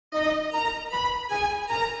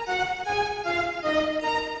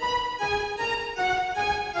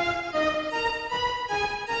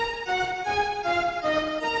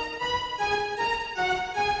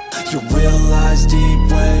You realize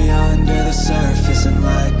deep way under the surface, and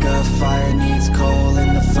like a fire needs coal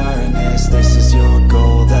in the furnace, this is your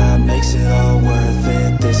goal that makes it all worth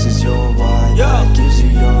it. This is your why that gives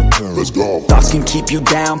you your purpose. Let's go. Thoughts can keep you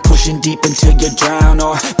down, pushing deep until you drown,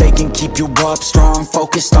 or they can keep you up strong,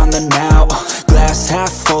 focused on the now. Glass half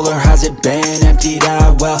full, or has it been emptied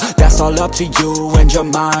out? Well, that's all up to you and your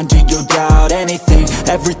mind. Do you doubt anything,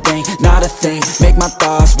 everything, not a thing? Make my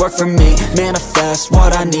thoughts work for me, manifest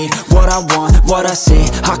what I need, what I want, what I see.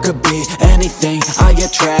 I could be anything, I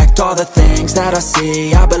attract all the things that I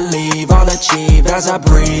see. I believe I'll achieve as I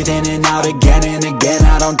breathe in and out again and again.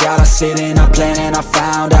 I don't doubt, I sit and I plan, and I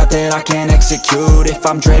found out that I can execute if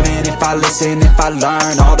I'm driven, if I listen, if I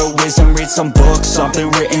learn all the wisdom. Read some books, something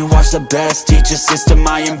written, watch the best, teach a system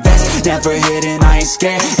I invest. Never hidden, I ain't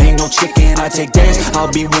scared, ain't no chicken, I take dares.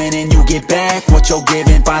 I'll be winning, you get back what you're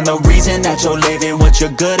giving. Find the reason that you're living, what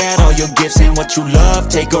you're good at, all your gifts and what you love.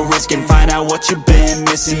 Take a risk and find out what you've been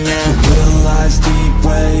missing, yeah. You realize deep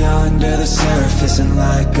way under the surface, and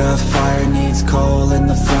like a fire needs coal in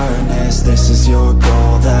the furnace, this is your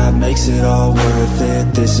goal that makes it all worth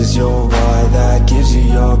it. This is your why that gives you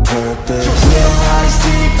your purpose. You realize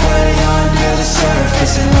deep way under the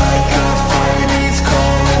surface, and like a fire needs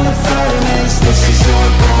coal in the furnace, this is your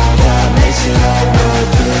goal that makes it all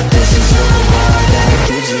worth it. This is your why that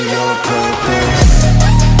gives you your purpose.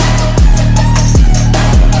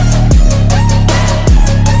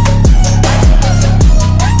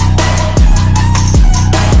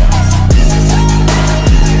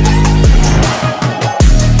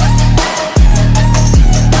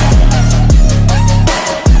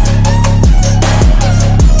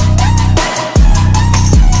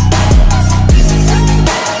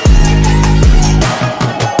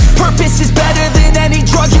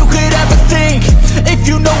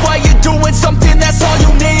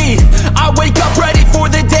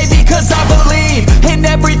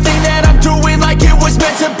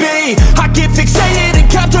 I get fixated and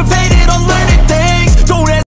captivated